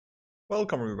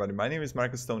Welcome everybody, my name is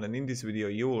Marcus Stone and in this video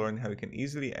you will learn how you can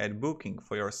easily add booking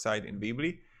for your site in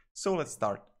Weebly. So let's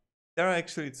start. There are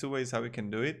actually two ways how you can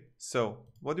do it. So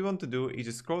what you want to do is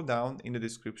just scroll down in the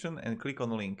description and click on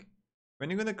the link. When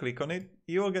you're going to click on it,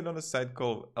 you will get on a site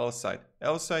called L-Site.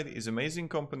 L-Site is an amazing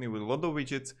company with a lot of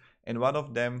widgets and one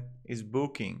of them is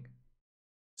booking.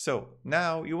 So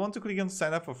now you want to click on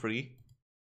sign up for free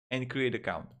and create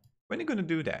account. When you're going to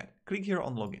do that, click here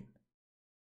on login.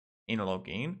 In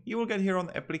login, you will get here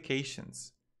on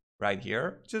applications. Right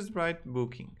here, just write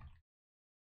booking.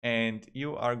 And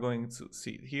you are going to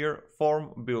see here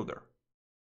form builder.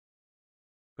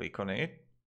 Click on it.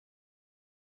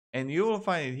 And you will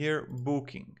find it here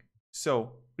booking.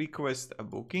 So request a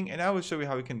booking and I will show you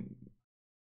how you can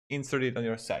insert it on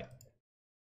your site.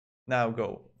 Now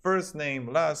go first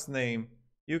name, last name.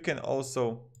 You can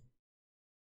also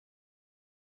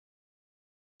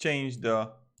change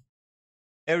the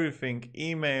everything,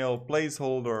 email,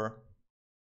 placeholder.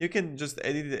 You can just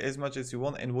edit it as much as you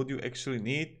want and what you actually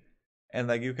need. And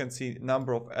like you can see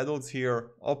number of adults here,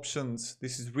 options.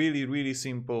 This is really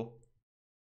simple.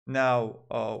 Now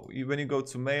when you go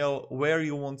to mail, where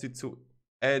you want it to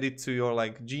add it to your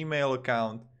like Gmail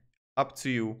account, up to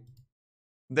you.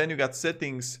 Then you got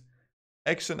settings,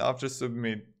 action after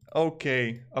submit,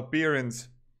 okay, appearance.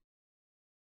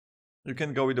 You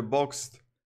can go with the boxed,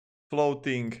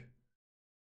 floating.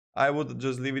 I would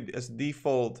just leave it as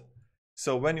default.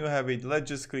 So when you have it, let's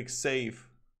just click save.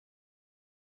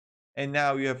 And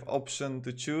now you have option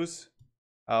to choose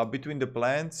between the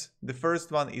plans. The first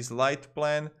one is light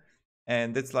plan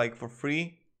and that's like for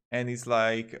free and it's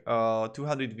like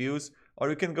 200 views. Or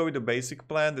you can go with the basic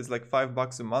plan that's like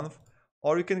 $5 a month.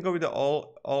 Or you can go with the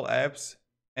all apps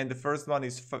and the first one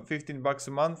is $15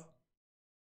 a month.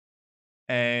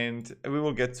 And we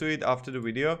will get to it after the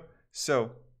video.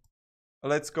 So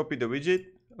let's copy the widget.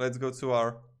 Let's go to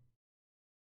our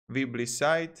Weebly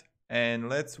site and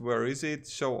let's, where is it?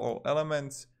 Show all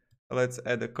elements. Let's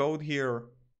add a code here.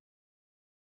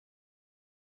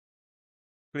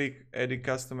 Click edit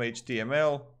custom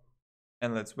HTML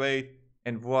and let's wait.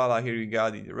 And voila, here you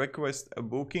got it. Request a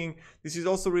booking. This is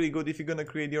also really good if you're gonna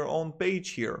create your own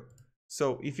page here.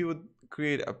 So if you would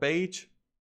create a page,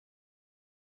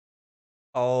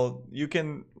 you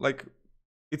can like,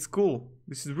 it's cool.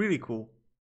 This is really cool.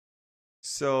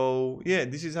 So yeah,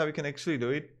 this is how you can actually do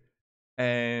it.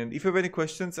 And if you have any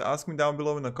questions, ask me down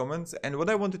below in the comments. And what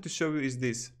I wanted to show you is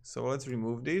this. So let's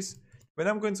remove this. When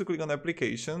I'm going to click on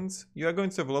applications, you are going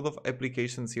to have a lot of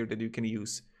applications here that you can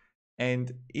use.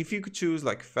 And if you could choose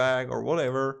like FAG or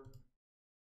whatever,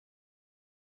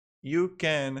 you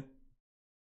can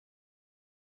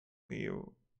leave.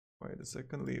 Wait a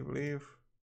second, leave.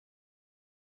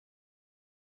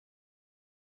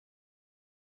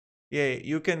 Yeah,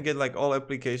 you can get like all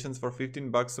applications for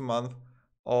 $15 a month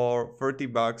or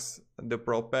 $30 the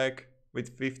pro pack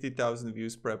with 50,000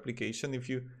 views per application if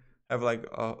you have like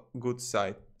a good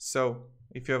site. So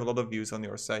if you have a lot of views on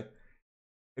your site.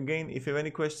 Again, if you have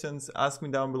any questions, ask me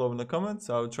down below in the comments.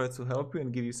 I'll try to help you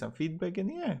and give you some feedback.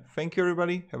 And yeah, thank you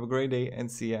everybody. Have a great day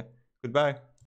and see ya. Goodbye.